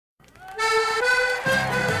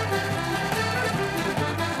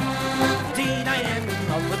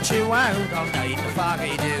put you out all night, the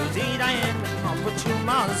foggy duty, Diane, up with two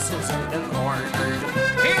muscles in the corner.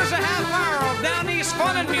 Here's a half hour of Down East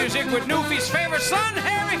fun and music with Newfie's favorite son,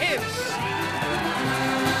 Harry Hibbs.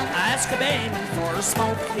 Ask a Bayman for a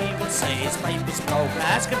smoke, he will say his pipe is broke.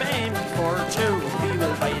 Ask a Bayman for a chew, he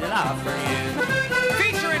will bite it off for you.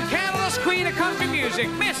 Featuring Canada's queen of country music,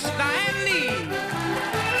 Miss Diane Lee.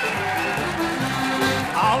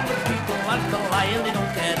 All the people at the Lion, they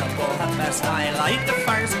don't get up till 9:30. Like the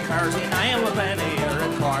fires and cars in Iowa, Benny or a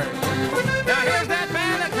quarter. Now here's that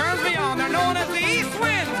band that turns me on. They're known as the East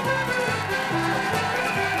Wind.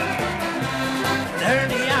 They're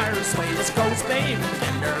the Irish way, the Scots babe,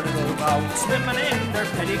 and their little boats, swimming in their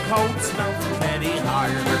petticoats, mountain Betty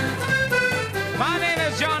Harbor. My name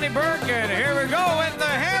is Johnny Burke, and here we go with the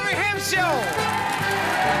Harry Hibbs Show.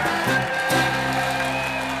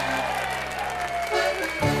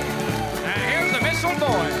 And here's the Missile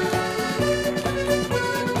Boy.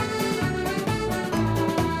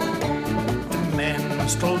 The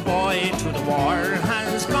minstrel boy to the war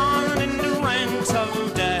has gone in the ranks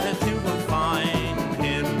of death. You will find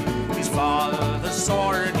him. He's fought the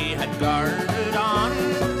sword he had guarded on,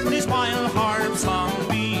 and his wild harp song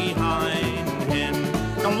behind him.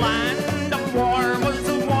 The land of war was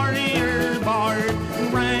the warrior bard,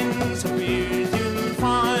 in ranks of youth you'll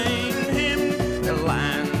find him. The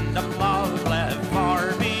land of love left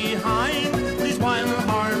far behind, his wild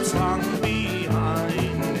harp song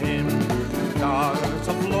behind him. Gods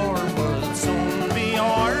of lore will soon be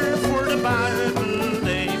o'er, for the battle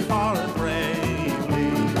they fought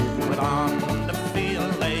bravely, but on the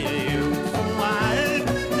field lay a youthful lad,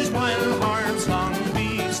 his wild harp song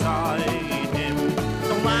beside him.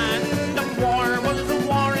 The land of war was the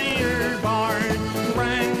warrior bard, in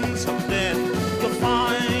ranks of death you'll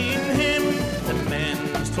find him. The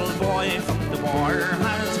minstrel boy from the war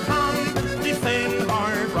has come, the famed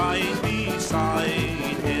heart right beside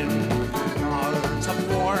him. Gods of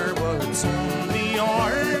war would soon be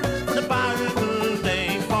o'er, for the battle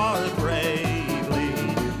they fought bravely,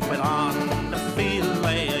 but on the field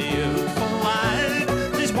lay a youthful lad,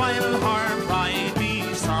 his wild heart right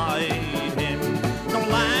beside him. The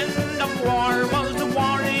land of war was the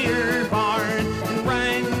warrior bard, in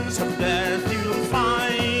ranks of death you'll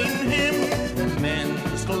find him. The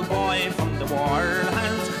minstrel boy from the war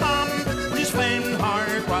has come, his famed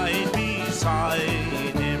heart right beside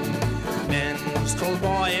him. Minstrel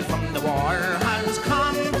boy from the war has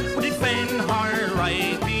come, with his famed heart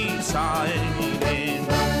right beside him.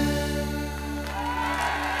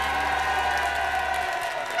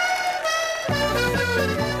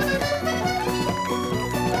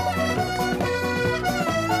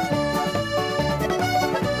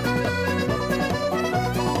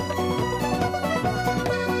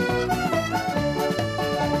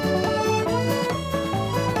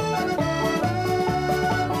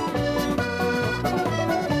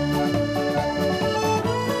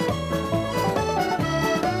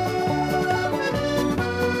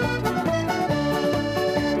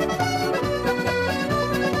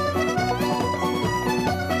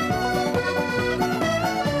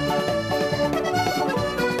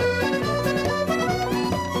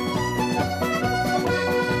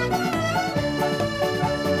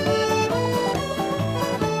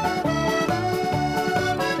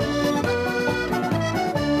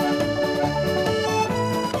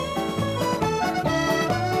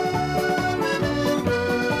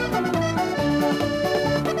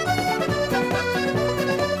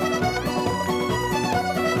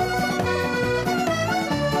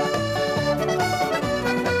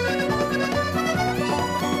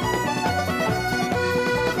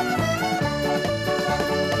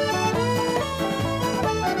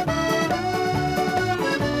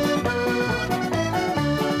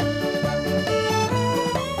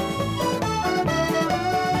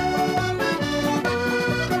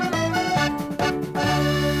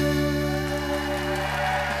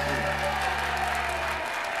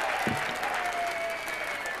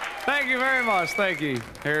 Thank you very much. Thank you,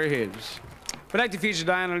 Harry Hibbs. We'd like to feature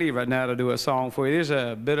Diana Lee right now to do a song for you. This is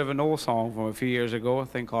a bit of an old song from a few years ago, a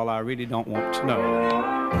thing called I Really Don't Want to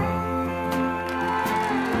Know.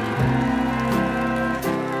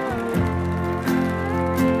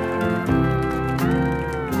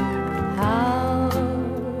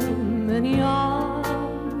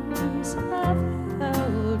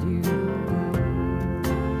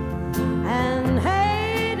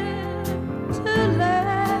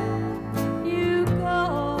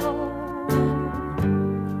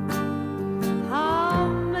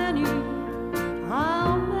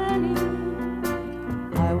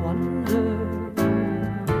 I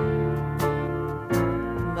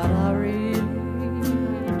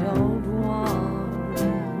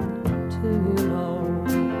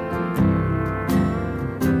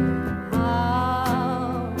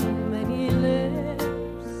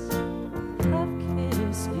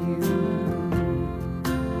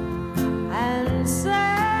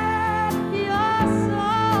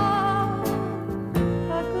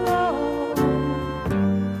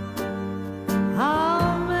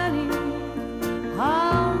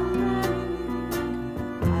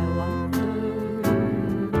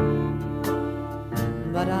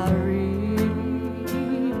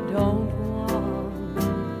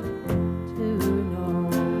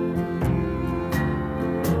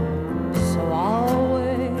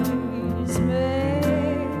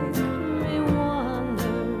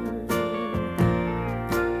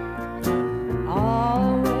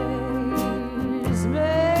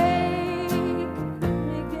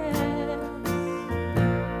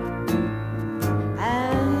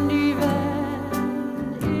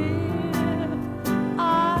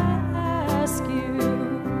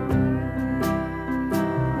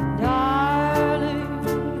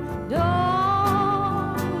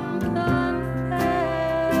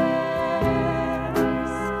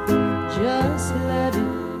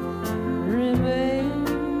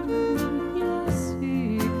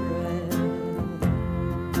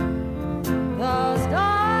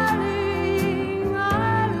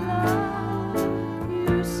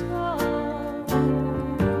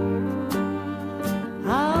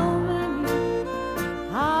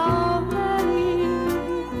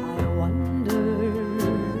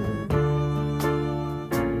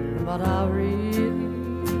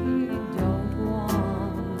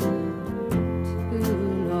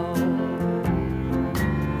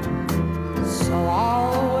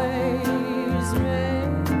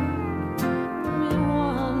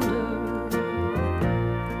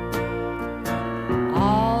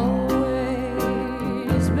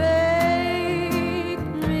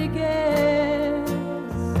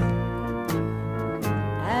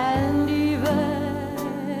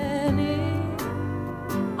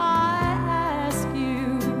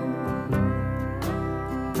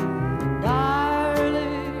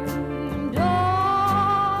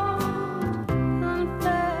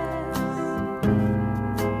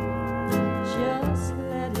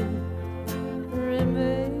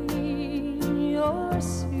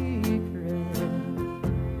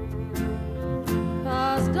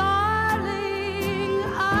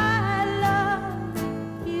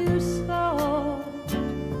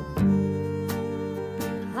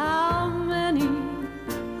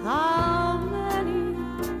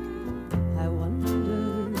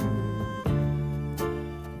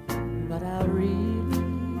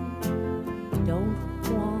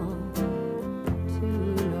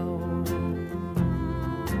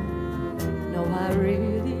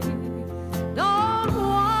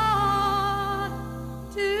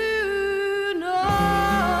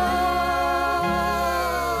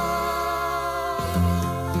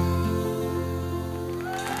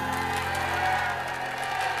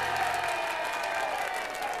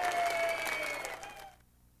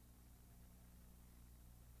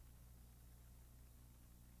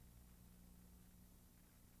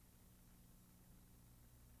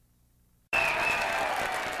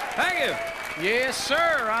Thank you. Yes, sir.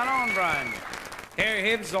 Right on, Brian. Harry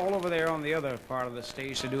Hibbs all over there on the other part of the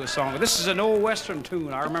stage to do a song. But this is an old Western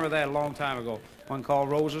tune. I remember that a long time ago. One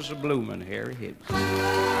called Roses Are Bloomin', Harry Hibbs.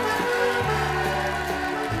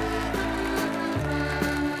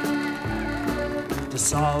 The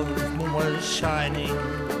sun was shining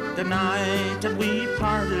the night that we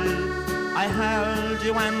parted. I held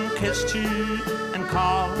you and kissed you and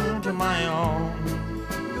called you my own.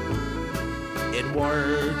 In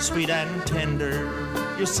words sweet and tender,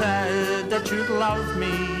 you said that you'd love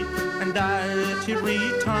me and that you'd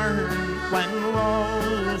return when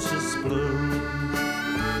roses bloom.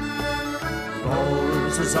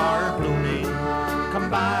 Roses are blooming, come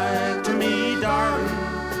back to me, darling.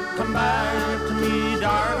 Come back to me,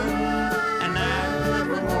 darling, and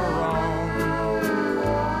never more wrong.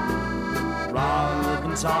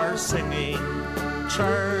 Robins are singing,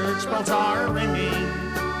 church bells are ringing,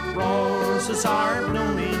 roses are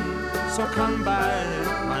blooming, so come back,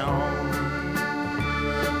 my own.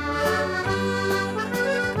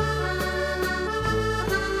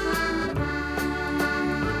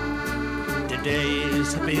 The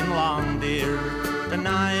days have been long, dear, the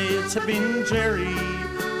nights have been dreary.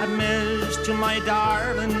 I've missed you, my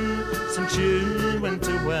darling, since you went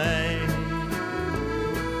away.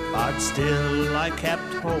 But still I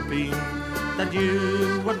kept hoping that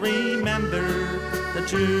you would remember,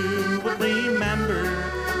 that you would remember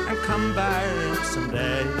and come back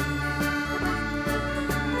someday.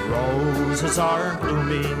 Roses are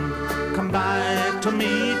blooming, come back to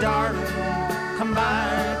me, darling, come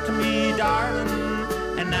back to me, darling,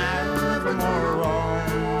 and never more wrong.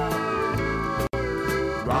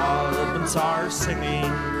 Robins are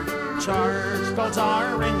singing, church bells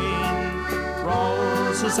are ringing,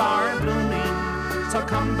 roses are blooming, so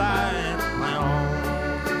come back, my own.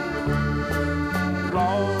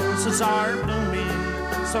 Roses are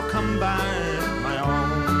blooming, so come back, my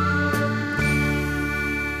own.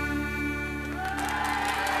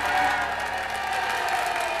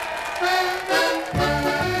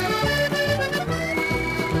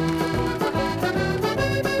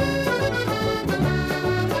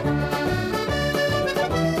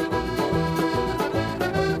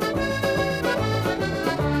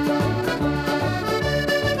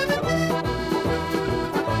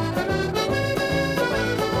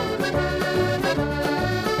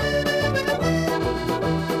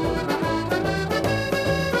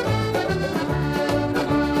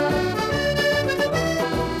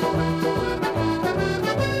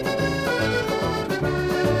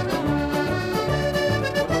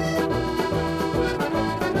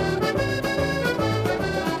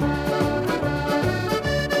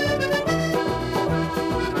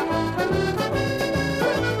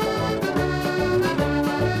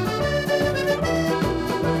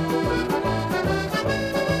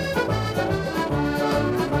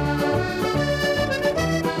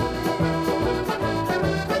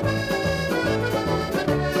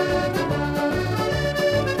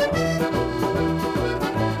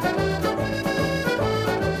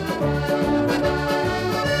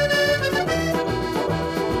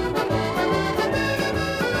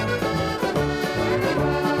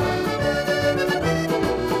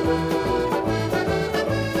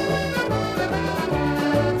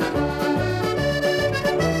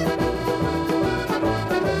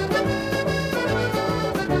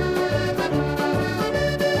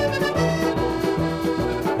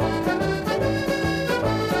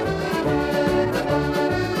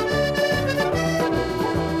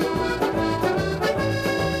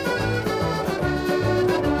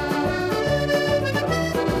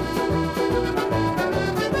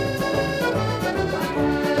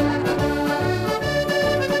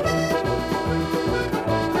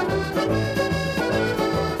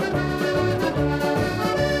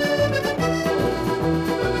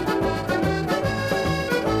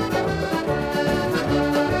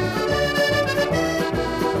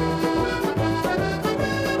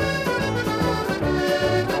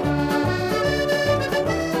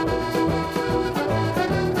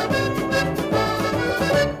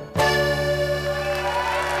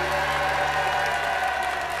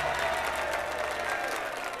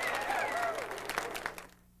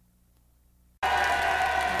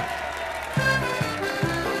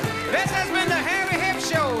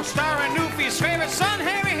 Starring Newfie's favorite son,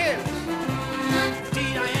 Harry Hibbs.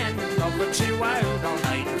 Indeed I am in love with you out all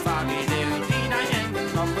night and foggy day. Indeed I am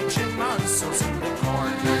in love with you, muscles in the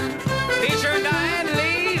corner. Featuring Diane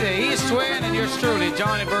Lee, the East Twin, and yours truly,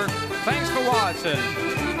 Johnny Burke. Thanks for watching.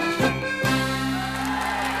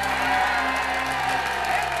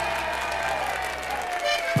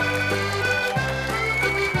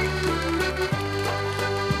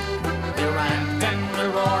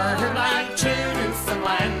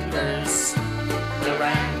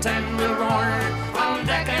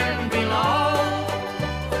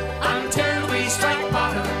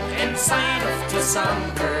 of two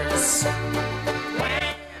Sunkers.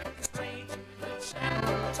 When straight to the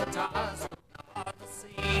channel to toss the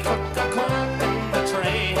sea, cook the cook and the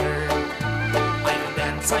trader. I can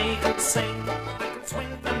dance, I can sing, I can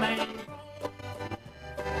swing the main.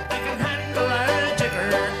 I can handle a jigger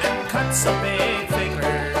and cut some big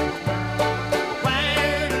figure.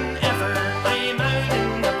 Whenever I'm out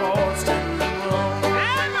in the boats and we roam,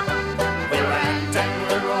 we'll rant and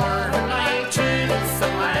we'll roar like two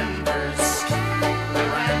Newfoundlanders. We'll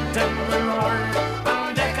rant and we'll roar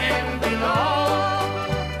on deck and below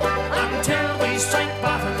until we strike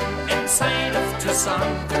bottom inside of two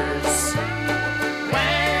Sunkers.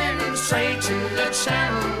 When straight to the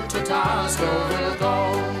channel to Glasgow we'll go.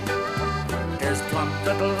 There's plump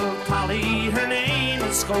little Polly, her name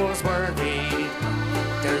is Goldsworthy.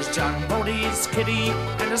 There's John Bodie's Kitty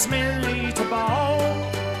and there's Millie to Bow.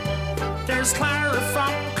 There's Clara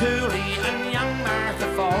from Cooley and young Martha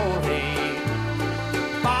Foley.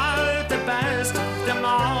 But the best of them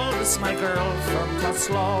all is my girl from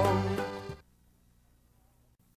Coslow.